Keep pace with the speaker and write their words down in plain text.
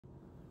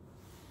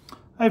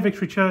Hey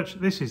Victory Church,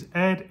 this is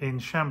Ed in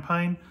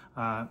Champaign.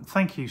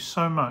 Thank you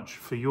so much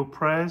for your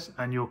prayers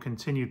and your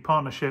continued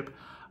partnership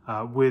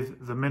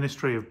with the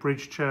ministry of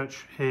Bridge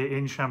Church here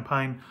in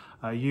Champaign.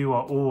 You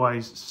are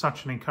always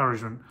such an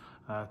encouragement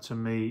to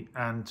me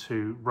and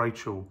to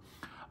Rachel.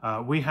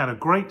 We had a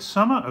great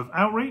summer of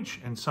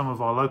outreach in some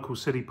of our local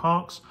city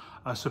parks,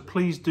 so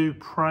please do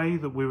pray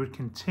that we would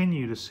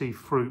continue to see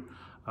fruit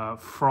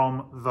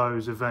from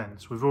those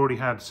events. We've already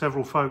had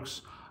several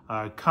folks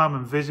come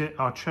and visit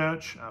our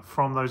church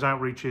from those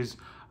outreaches,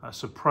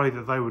 so pray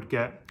that they would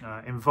get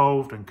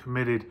involved and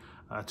committed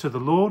to the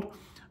Lord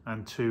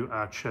and to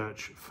our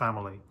church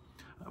family.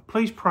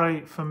 Please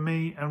pray for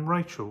me and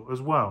Rachel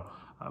as well.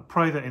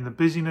 Pray that in the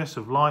busyness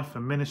of life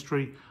and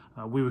ministry,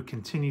 we would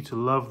continue to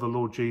love the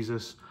Lord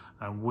Jesus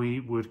and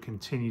we would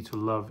continue to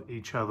love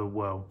each other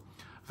well.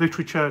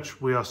 Victory Church,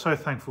 we are so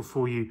thankful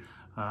for you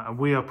and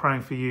we are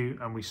praying for you,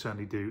 and we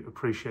certainly do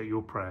appreciate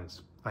your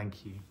prayers.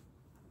 Thank you.